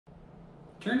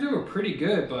Turns out we're pretty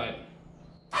good, but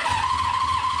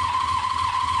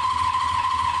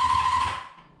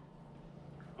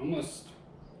almost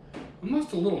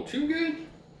a little too good.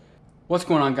 What's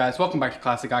going on, guys? Welcome back to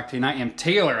Classic Octane. I am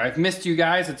Taylor. I've missed you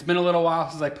guys. It's been a little while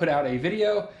since I put out a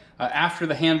video. After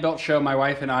the hand-built show, my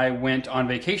wife and I went on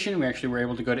vacation. We actually were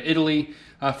able to go to Italy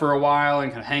for a while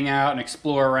and kind of hang out and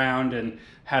explore around and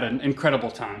had an incredible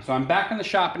time. So I'm back in the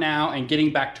shop now and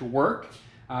getting back to work.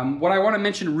 What I want to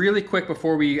mention really quick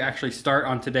before we actually start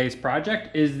on today's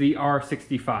project is the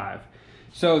R65.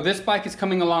 So this bike is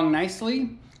coming along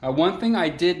nicely. One thing I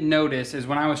did notice is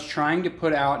when I was trying to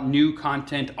put out new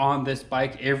content on this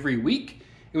bike every week,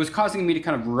 it was causing me to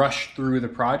kind of rush through the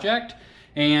project.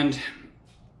 And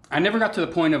I never got to the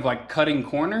point of like cutting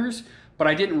corners, but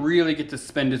I didn't really get to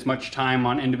spend as much time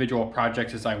on individual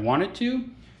projects as I wanted to.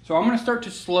 So I'm gonna start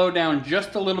to slow down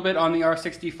just a little bit on the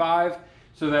R65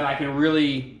 so that I can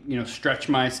really, stretch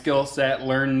my skill set,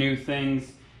 learn new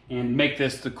things, and make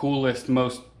this the coolest,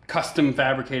 most custom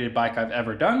fabricated bike I've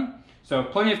ever done. So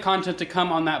plenty of content to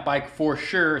come on that bike for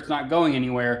sure. It's not going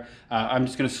anywhere. I'm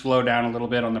just gonna slow down a little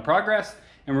bit on the progress,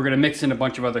 and we're gonna mix in a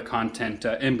bunch of other content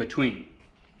in between.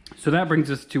 So that brings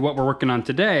us to what we're working on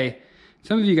today.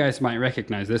 Some of you guys might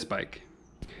recognize this bike.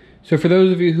 So for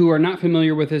those of you who are not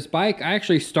familiar with this bike, I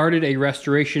actually started a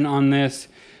restoration on this,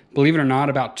 believe it or not,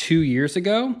 about 2 years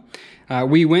ago.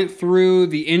 We went through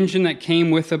the engine that came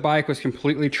with the bike was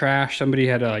completely trashed. Somebody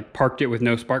had parked it with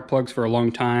no spark plugs for a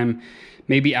long time.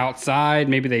 Maybe outside,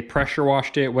 maybe they pressure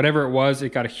washed it, whatever it was,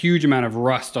 it got a huge amount of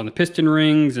rust on the piston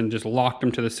rings and just locked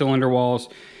them to the cylinder walls.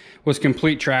 Was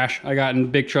complete trash. I got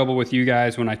in big trouble with you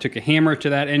guys when I took a hammer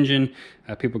to that engine.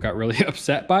 People got really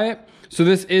upset by it. So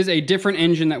this is a different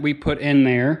engine that we put in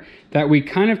there that we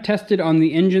kind of tested on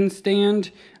the engine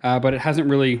stand, but it hasn't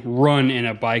really run in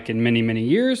a bike in many, many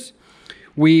years.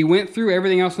 We went through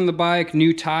everything else on the bike,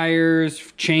 new tires,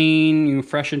 chain,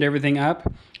 freshened everything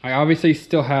up. I obviously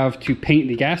still have to paint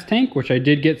the gas tank, which I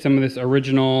did get some of this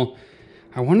original,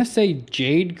 I want to say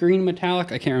jade green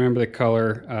metallic. I can't remember the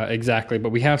color exactly, but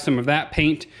we have some of that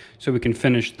paint so we can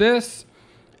finish this.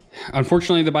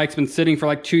 Unfortunately, the bike's been sitting for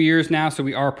like 2 years now, so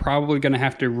we are probably going to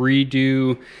have to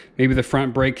redo maybe the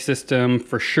front brake system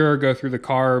for sure, go through the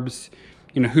carbs,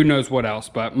 who knows what else.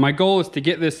 But my goal is to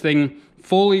get this thing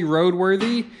fully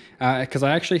roadworthy because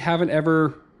I actually haven't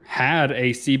ever had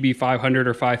a CB 500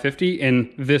 or 550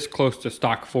 in this close to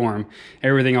stock form.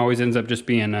 Everything always ends up just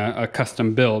being a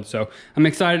custom build. So I'm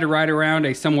excited to ride around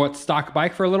a somewhat stock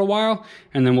bike for a little while,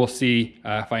 and then we'll see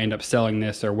if I end up selling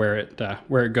this or where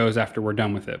it goes after we're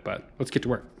done with it. But let's get to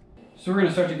work. So we're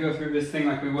gonna start to go through this thing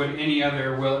like we would any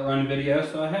other Will It Run video.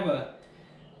 So I have a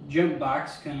jump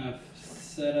box kind of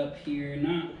set up here.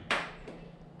 Not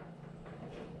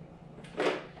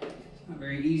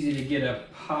very easy to get a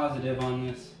positive on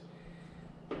this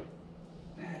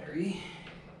battery.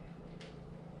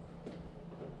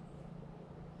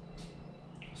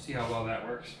 See how well that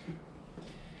works.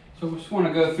 So we just want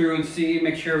to go through and see,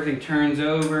 make sure everything turns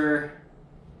over,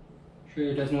 sure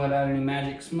it doesn't let out any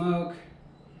magic smoke.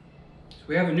 So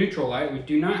we have a neutral light. We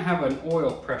do not have an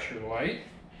oil pressure light,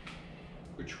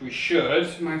 which we should,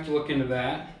 so we might have to look into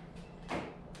that.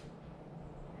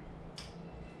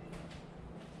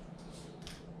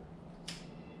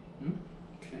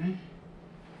 Okay.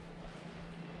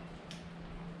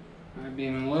 High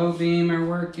beam and low beam are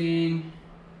working.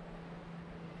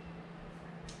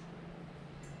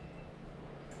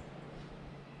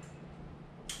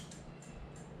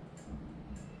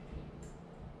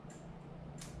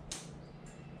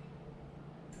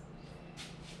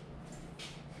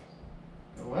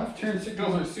 The left turn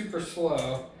signals are super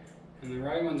slow and the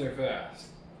right ones are fast.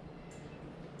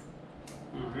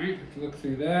 Alright, let's look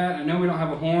through that. I know we don't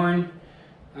have a horn.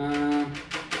 Let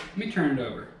me turn it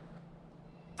over.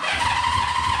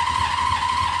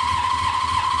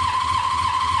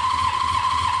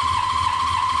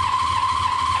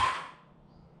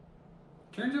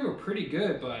 Turns out we're pretty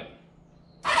good, but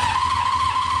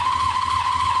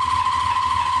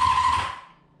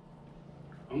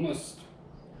almost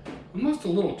a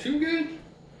little too good.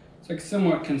 It's like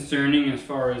somewhat concerning as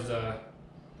far as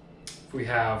if we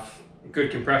have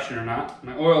good compression or not.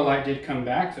 My oil light did come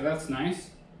back, so that's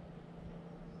nice.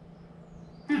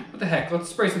 Yeah, what the heck, let's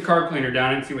spray some carb cleaner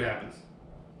down it and see what happens.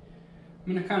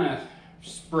 I'm gonna kind of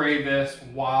spray this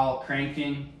while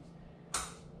cranking.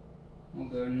 We'll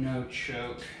go no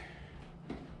choke.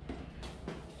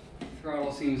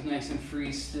 Throttle seems nice and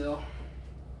free still.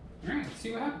 All right, let's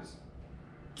see what happens.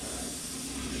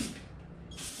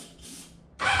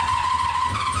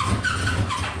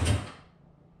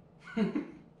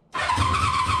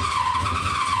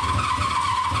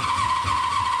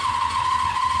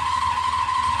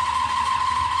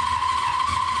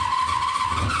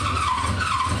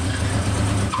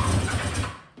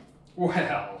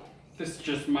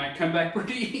 come back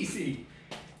pretty easy.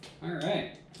 All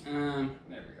right, there we go. Turn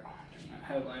that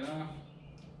headlight off.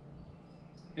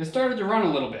 It started to run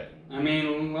a little bit. I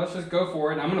mean, let's just go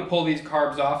for it. I'm gonna pull these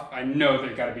carbs off. I know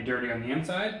they've gotta be dirty on the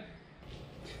inside.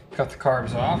 Cut the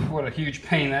carbs off. What a huge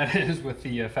pain that is with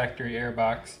the factory air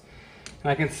box. And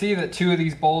I can see that 2 of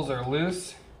these bowls are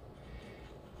loose.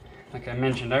 Like I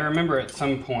mentioned, I remember at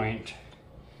some point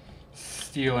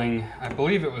stealing, I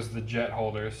believe it was the jet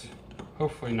holders.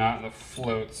 Hopefully not the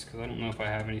floats, because I don't know if I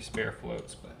have any spare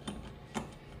floats, but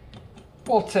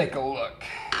we'll take a look.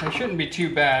 They shouldn't be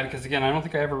too bad, because again, I don't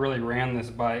think I ever really ran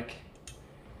this bike.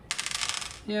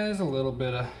 Yeah, there's a little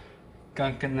bit of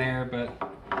gunk in there,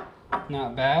 but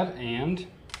not bad, and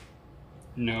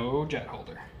no jet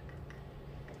holder.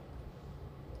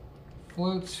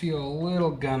 Floats feel a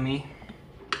little gummy.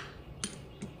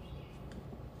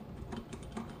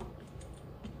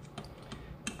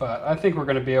 But I think we're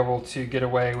going to be able to get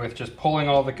away with just pulling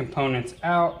all the components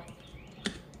out,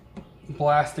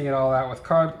 blasting it all out with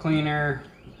carb cleaner,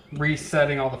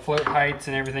 resetting all the float heights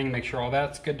and everything, make sure all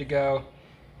that's good to go.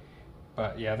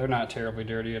 But yeah, they're not terribly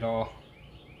dirty at all.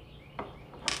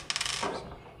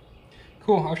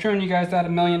 Cool, I've shown you guys that a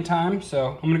million times,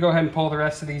 so I'm gonna go ahead and pull the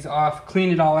rest of these off, clean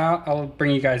it all out. I'll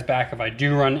bring you guys back if I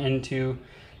do run into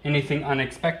anything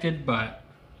unexpected, but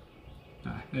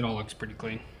it all looks pretty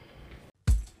clean.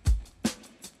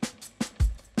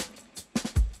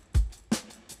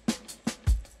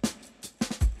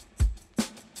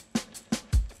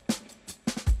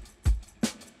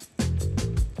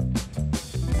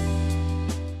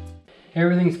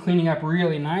 Everything's cleaning up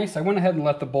really nice. I went ahead and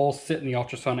let the bowls sit in the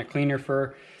ultrasonic cleaner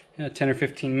for 10 or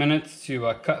 15 minutes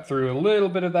to cut through a little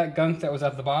bit of that gunk that was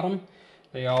at the bottom.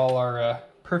 They all are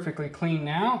perfectly clean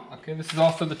now. Okay, this is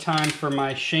also the time for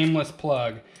my shameless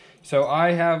plug. So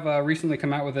I have recently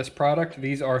come out with this product.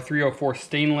 These are 304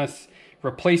 stainless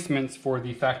replacements for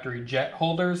the factory jet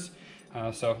holders.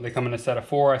 So they come in a set of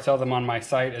 4. I sell them on my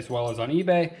site as well as on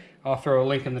eBay. I'll throw a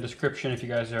link in the description if you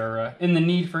guys are in the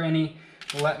need for any.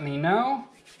 Let me know.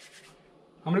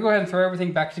 I'm gonna go ahead and throw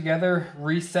everything back together,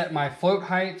 reset my float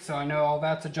height so I know all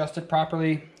that's adjusted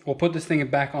properly. We'll put this thing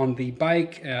back on the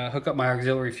bike, hook up my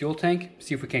auxiliary fuel tank,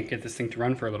 see if we can't get this thing to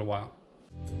run for a little while.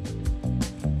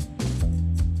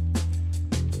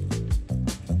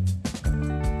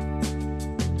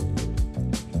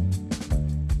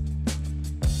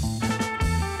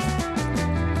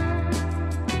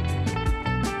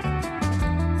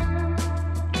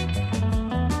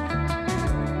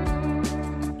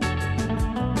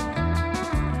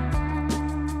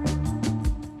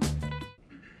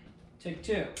 Take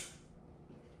 2.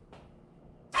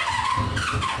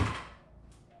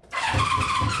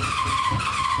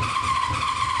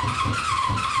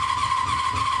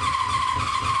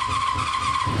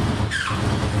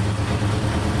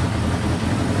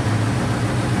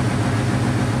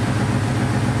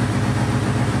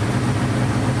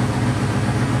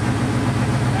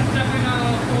 That's definitely not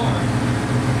all 4.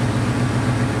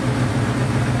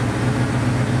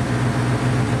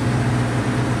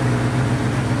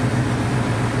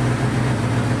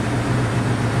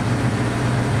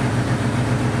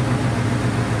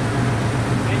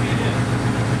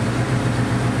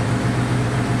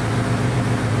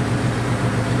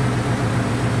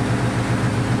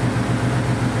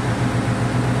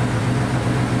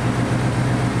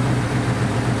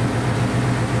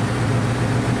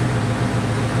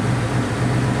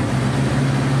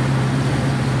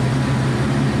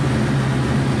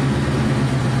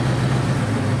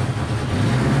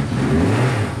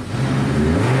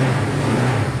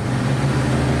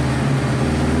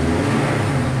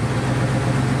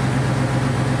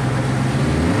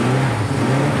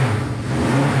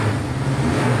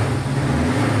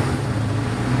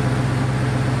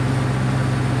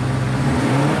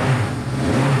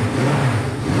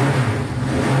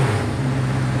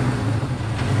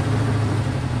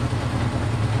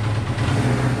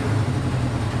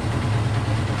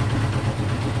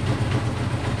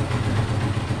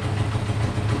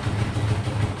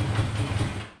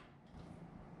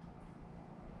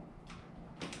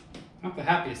 Not the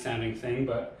happiest sounding thing,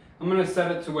 but I'm gonna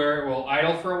set it to where it will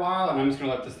idle for a while, and I'm just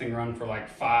gonna let this thing run for like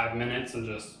 5 minutes and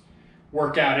just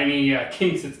work out any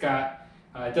kinks it's got.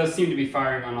 It does seem to be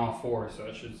firing on all 4, so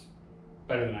it's just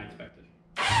better than I expected.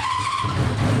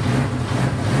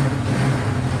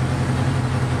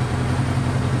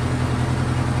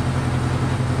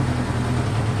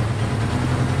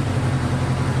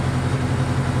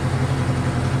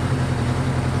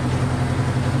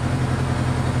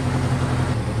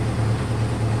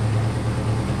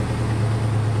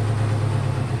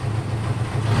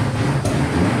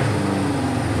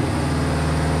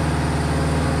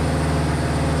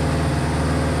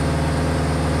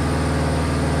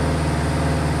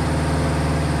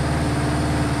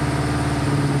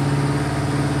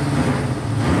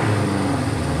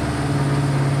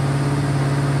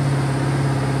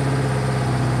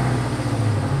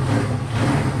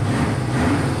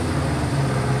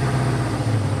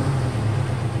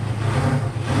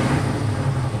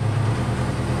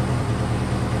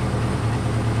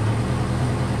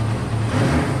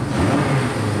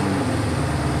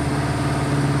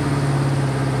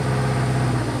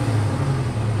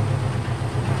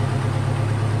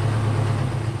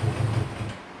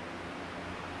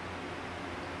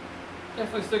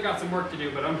 definitely still got some work to do,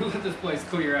 but I'm gonna let this place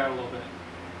clear out a little bit.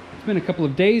 It's been a couple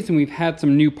of days and we've had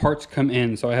some new parts come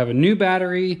in. So I have a new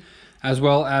battery as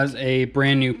well as a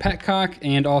brand new petcock,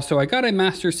 and also I got a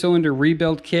master cylinder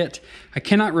rebuild kit. I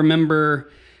cannot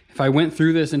remember if I went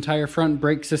through this entire front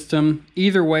brake system.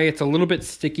 Either way, it's a little bit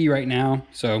sticky right now.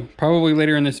 So probably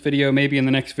later in this video, maybe in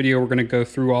the next video, we're gonna go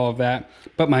through all of that.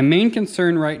 But my main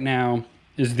concern right now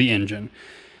is the engine.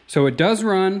 So it does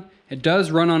run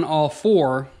on all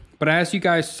four, but as you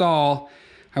guys saw,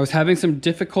 I was having some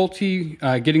difficulty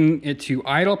getting it to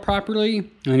idle properly,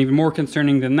 and even more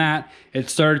concerning than that,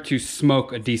 it started to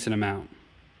smoke a decent amount.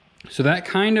 So that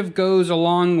kind of goes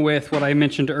along with what I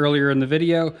mentioned earlier in the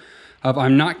video of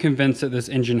I'm not convinced that this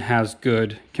engine has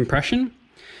good compression.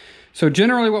 So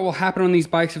generally what will happen on these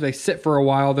bikes if they sit for a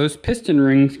while, those piston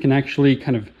rings can actually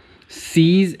kind of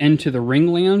seize into the ring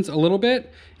lands a little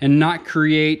bit and not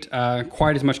create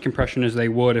quite as much compression as they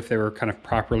would if they were kind of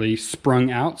properly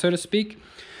sprung out, so to speak.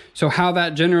 So how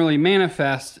that generally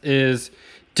manifests is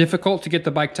difficult to get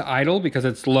the bike to idle because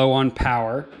it's low on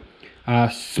power.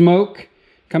 Smoke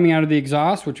coming out of the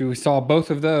exhaust, which we saw both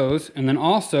of those. And then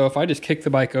also, if I just kick the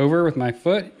bike over with my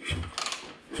foot,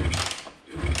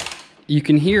 you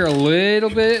can hear a little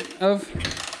bit of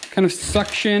kind of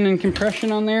suction and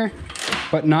compression on there,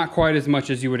 but not quite as much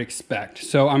as you would expect.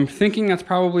 So I'm thinking that's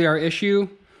probably our issue.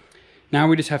 Now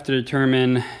we just have to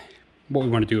determine what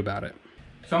we want to do about it.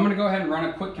 So I'm gonna go ahead and run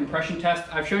a quick compression test.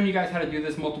 I've shown you guys how to do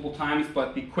this multiple times,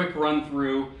 but the quick run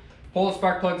through, pull the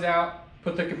spark plugs out,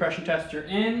 put the compression tester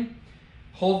in,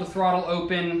 hold the throttle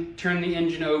open, turn the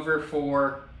engine over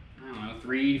for, I don't know,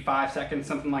 3 to 5 seconds,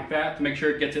 something like that, to make sure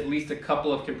it gets at least a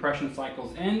couple of compression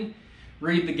cycles in,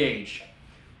 read the gauge.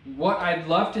 What I'd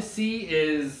love to see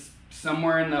is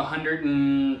somewhere in the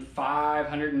 105,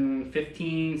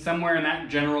 115, somewhere in that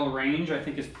general range, I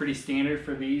think is pretty standard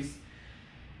for these.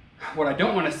 What I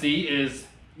don't want to see is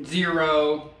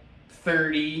 0,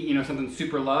 30, you know, something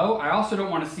super low. I also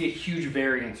don't want to see a huge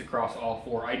variance across all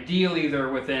four. Ideally, they're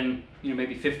within, you know,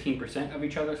 maybe 15% of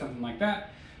each other, something like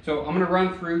that. So I'm going to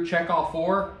run through, check all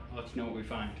four. I'll let you know what we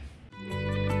find.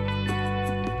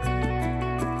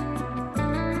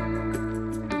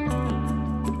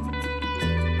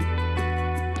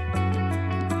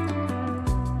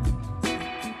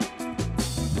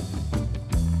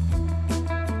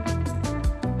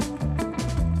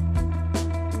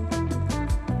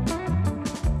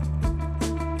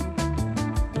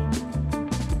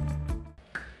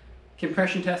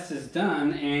 Compression test is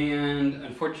done, and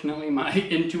unfortunately my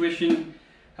intuition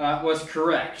was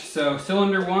correct. So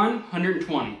cylinder 1,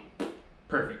 120,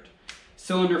 perfect.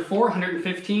 Cylinder 4,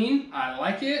 115, I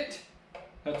like it.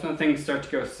 That's when things start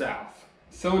to go south.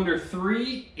 Cylinder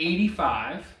 3,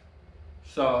 85,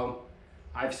 so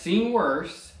I've seen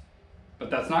worse, but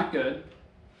that's not good.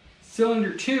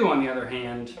 Cylinder 2, on the other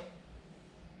hand,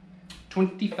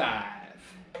 25.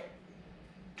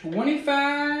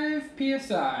 25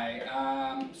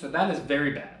 PSI, so that is very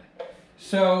bad.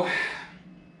 So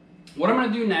what I'm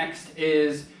gonna do next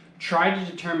is try to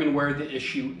determine where the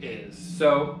issue is.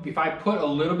 So if I put a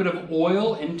little bit of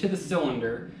oil into the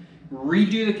cylinder,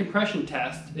 redo the compression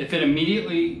test, if it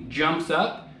immediately jumps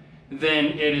up, then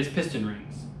it is piston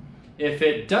rings. If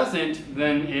it doesn't,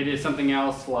 then it is something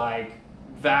else like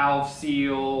valve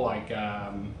seal, like,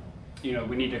 you know,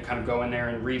 we need to kind of go in there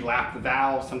and re-lap the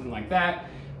valve, something like that.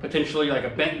 Potentially like a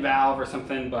bent valve or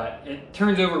something, but it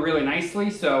turns over really nicely,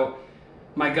 so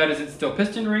my gut is it's still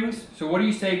piston rings. So what do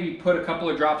you say we put a couple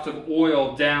of drops of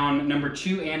oil down number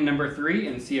 2 and number 3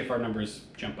 and see if our numbers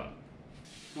jump up?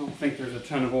 I don't think there's a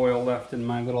ton of oil left in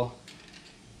my little...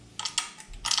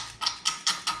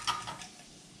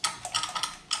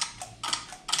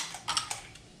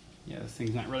 Yeah, this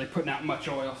thing's not really putting out much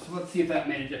oil, so let's see if that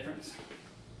made a difference.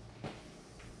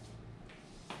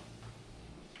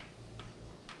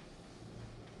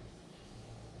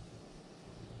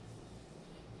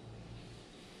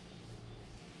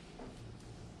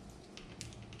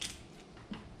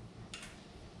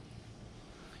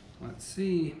 Let's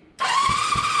see.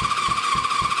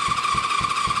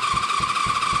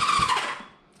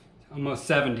 Almost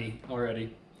 70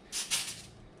 already.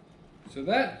 So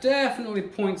that definitely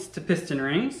points to piston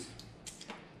rings.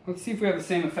 Let's see if we have the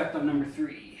same effect on number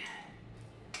 3.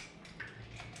 I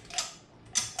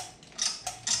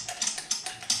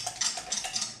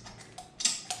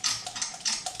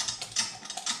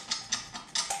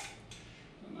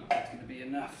don't know if that's going to be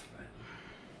enough, but...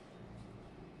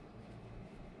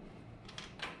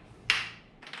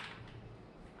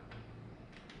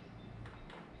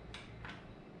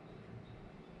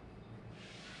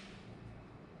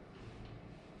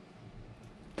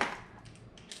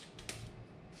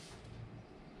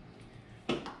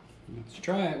 Let's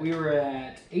try it. We were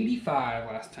at 85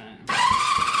 last time.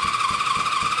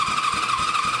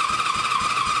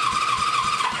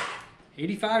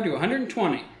 85 to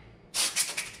 120.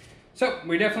 So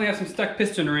we definitely have some stuck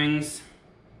piston rings.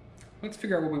 Let's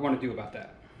figure out what we want to do about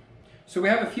that. So we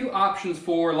have a few options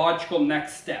for logical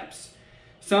next steps.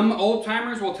 Some old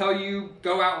timers will tell you,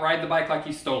 go out, ride the bike like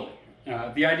you stole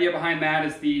it. The idea behind that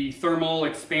is the thermal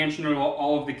expansion of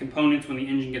all of the components when the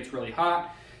engine gets really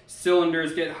hot.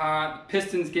 Cylinders get hot,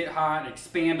 pistons get hot,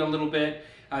 expand a little bit.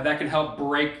 That can help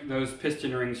break those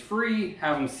piston rings free,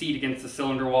 have them seat against the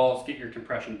cylinder walls, get your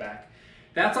compression back.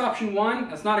 That's option one.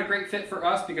 That's not a great fit for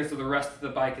us because the rest of the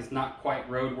bike is not quite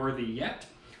roadworthy yet.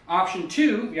 Option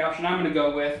two, the option I'm going to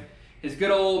go with, is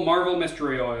good old Marvel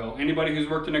Mystery Oil. Anybody who's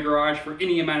worked in a garage for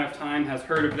any amount of time has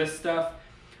heard of this stuff.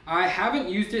 I haven't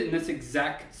used it in this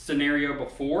exact scenario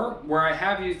before. Where I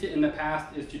have used it in the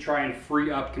past is to try and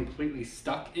free up completely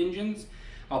stuck engines.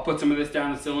 I'll put some of this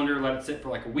down the cylinder, let it sit for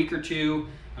like a week or two.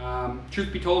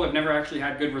 Truth be told, I've never actually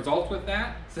had good results with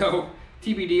that. So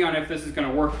TBD on if this is going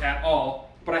to work at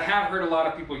all, but I have heard a lot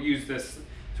of people use this.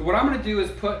 So what I'm going to do is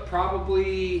put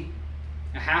probably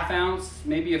a ½ ounce,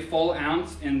 maybe a full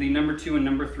ounce in the number 2 and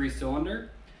number 3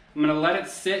 cylinder. I'm going to let it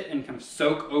sit and kind of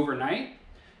soak overnight.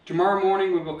 Tomorrow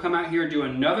morning we will come out here and do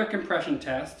another compression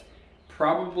test.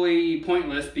 Probably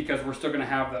pointless because we're still going to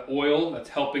have the oil that's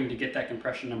helping to get that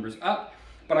compression numbers up.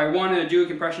 But I want to do a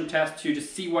compression test to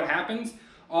just see what happens.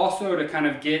 Also to kind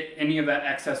of get any of that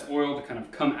excess oil to kind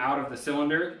of come out of the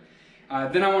cylinder.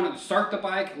 Then I want to start the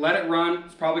bike, let it run.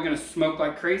 It's probably going to smoke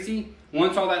like crazy.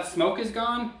 Once all that smoke is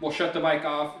gone, we'll shut the bike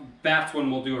off. That's when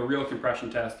we'll do a real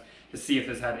compression test to see if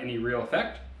this had any real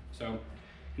effect. So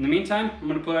in the meantime, I'm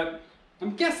going to put,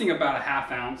 I'm guessing about a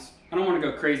 ½ ounce. I don't want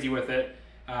to go crazy with it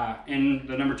in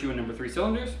the number 2 and number 3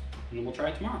 cylinders. And then we'll try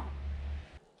it tomorrow.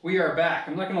 We are back.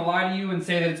 I'm not going to lie to you and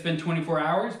say that it's been 24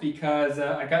 hours because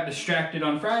I got distracted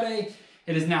on Friday.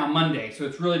 It is now Monday, so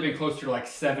it's really been closer to like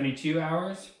 72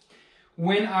 hours.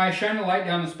 When I shine a light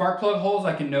down the spark plug holes,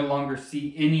 I can no longer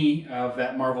see any of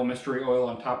that Marvel Mystery Oil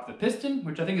on top of the piston,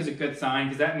 which I think is a good sign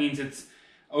because that means it's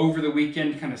over the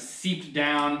weekend kind of seeped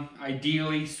down,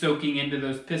 ideally soaking into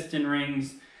those piston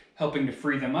rings, helping to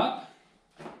free them up.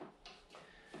 I'm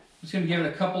just going to give it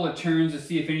a couple of turns to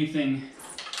see if anything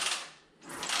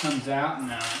comes out.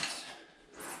 No, it's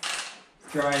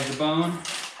dry as a bone.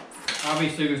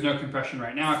 Obviously there's no compression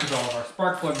right now because all of our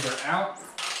spark plugs are out.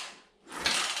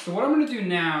 So what I'm going to do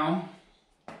now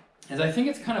is I think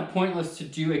it's kind of pointless to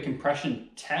do a compression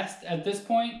test at this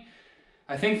point.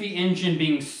 I think the engine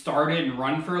being started and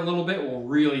run for a little bit will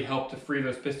really help to free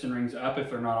those piston rings up if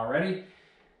they're not already.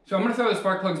 So I'm going to throw the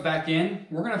spark plugs back in.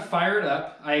 We're going to fire it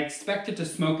up. I expect it to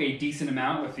smoke a decent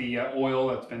amount with the oil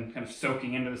that's been kind of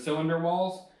soaking into the cylinder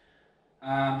walls.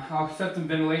 I'll set some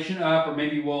ventilation up, or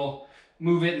maybe we'll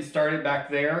move it and start it back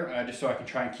there just so I can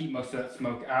try and keep most of that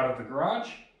smoke out of the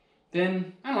garage.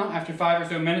 Then, I don't know, after 5 or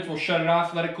so minutes, we'll shut it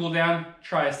off, let it cool down,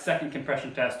 try a second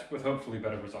compression test with hopefully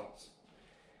better results.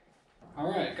 All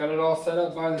right, got it all set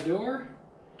up by the door.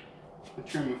 I'll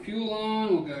turn my fuel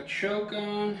on, we'll go choke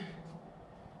on.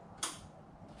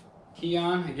 Key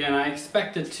on. Again, I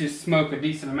expect it to smoke a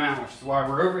decent amount, which is why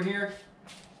we're over here.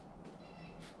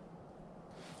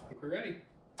 I think we're ready.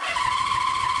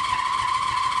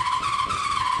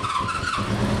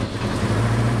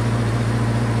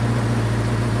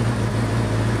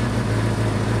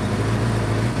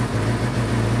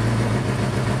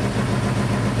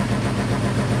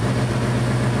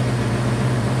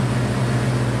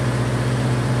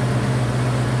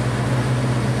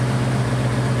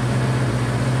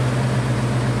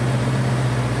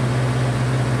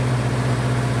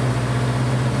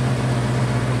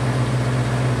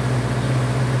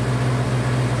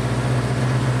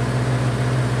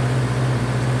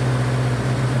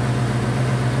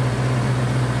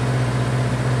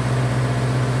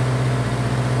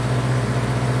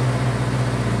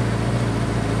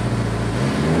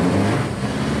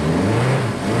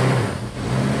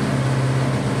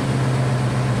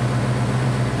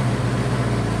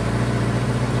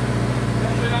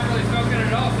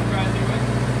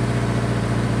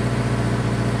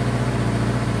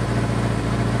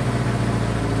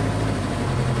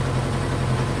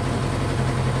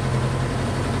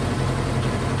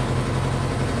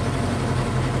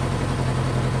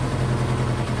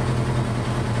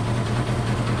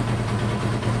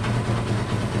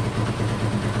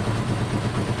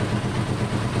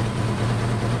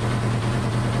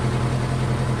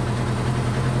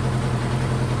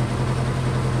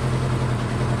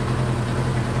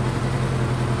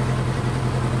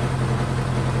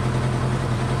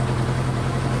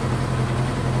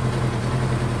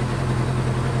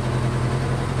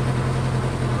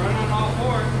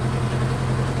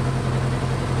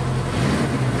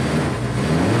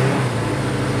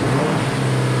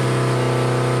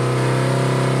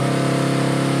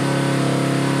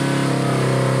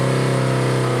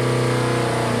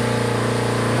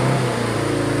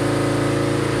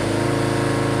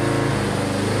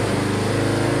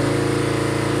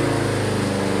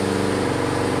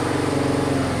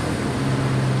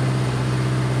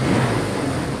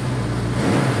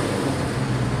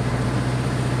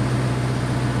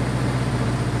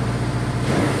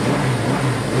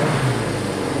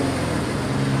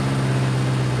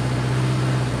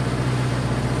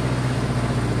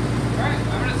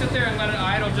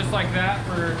 just like that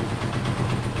for,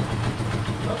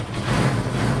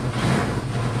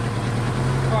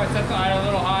 probably set the idle a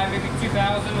little high, maybe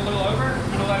 2,000, a little over.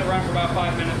 I'm gonna let it run for about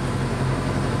 5 minutes.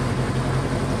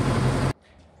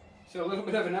 So a little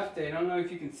bit of an update. I don't know if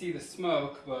you can see the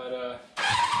smoke, but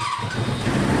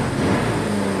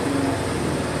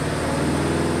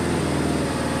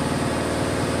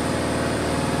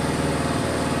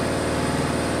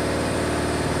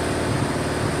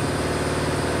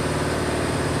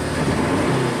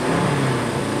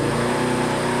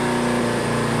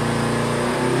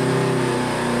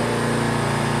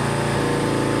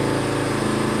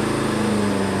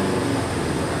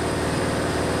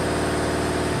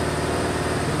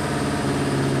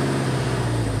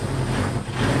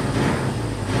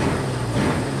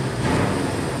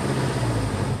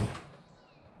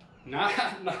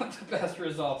not the best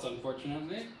results,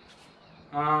 unfortunately.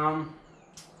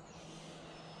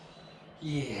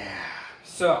 Yeah.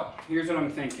 So here's what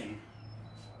I'm thinking.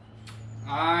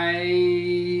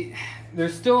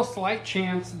 There's still a slight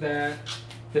chance that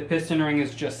the piston ring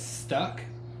is just stuck.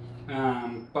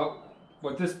 But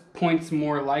what this points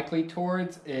more likely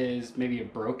towards is maybe a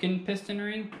broken piston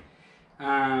ring.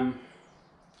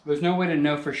 There's no way to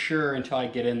know for sure until I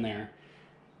get in there.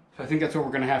 So I think that's what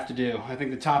we're going to have to do. I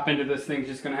think the top end of this thing is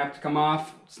just going to have to come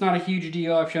off. It's not a huge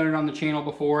deal. I've shown it on the channel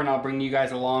before, and I'll bring you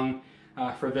guys along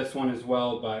for this one as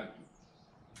well. But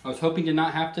I was hoping to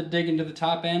not have to dig into the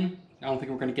top end. I don't think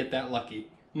we're going to get that lucky.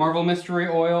 Marvel Mystery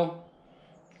Oil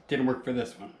didn't work for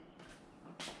this one.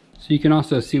 So you can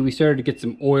also see we started to get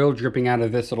some oil dripping out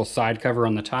of this little side cover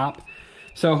on the top.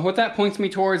 So what that points me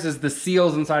towards is the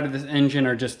seals inside of this engine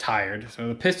are just tired. So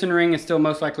the piston ring is still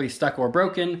most likely stuck or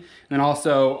broken. And then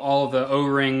also all of the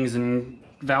O-rings and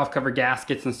valve cover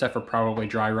gaskets and stuff are probably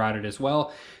dry rotted as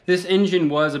well. This engine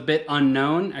was a bit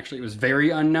unknown. Actually, it was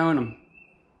very unknown.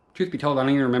 Truth be told, I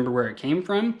don't even remember where it came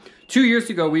from. 2 years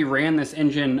ago, we ran this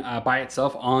engine by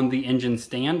itself on the engine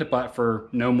stand, but for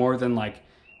no more than like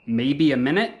maybe a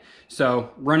minute.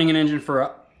 So running an engine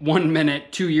for 1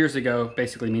 minute 2 years ago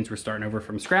basically means we're starting over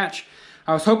from scratch.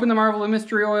 I was hoping the Marvel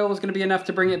Mystery Oil was going to be enough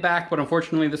to bring it back, but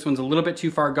unfortunately this one's a little bit too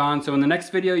far gone. So in the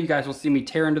next video, you guys will see me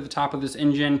tear into the top of this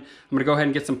engine. I'm going to go ahead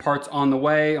and get some parts on the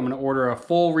way. I'm going to order a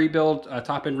full rebuild,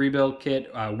 top-end rebuild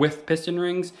kit with piston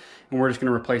rings, and we're just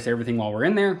going to replace everything while we're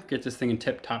in there, get this thing in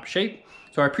tip-top shape.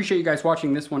 So I appreciate you guys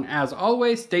watching this one as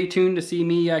always. Stay tuned to see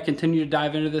me continue to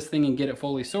dive into this thing and get it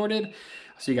fully sorted.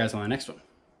 I'll see you guys on the next one.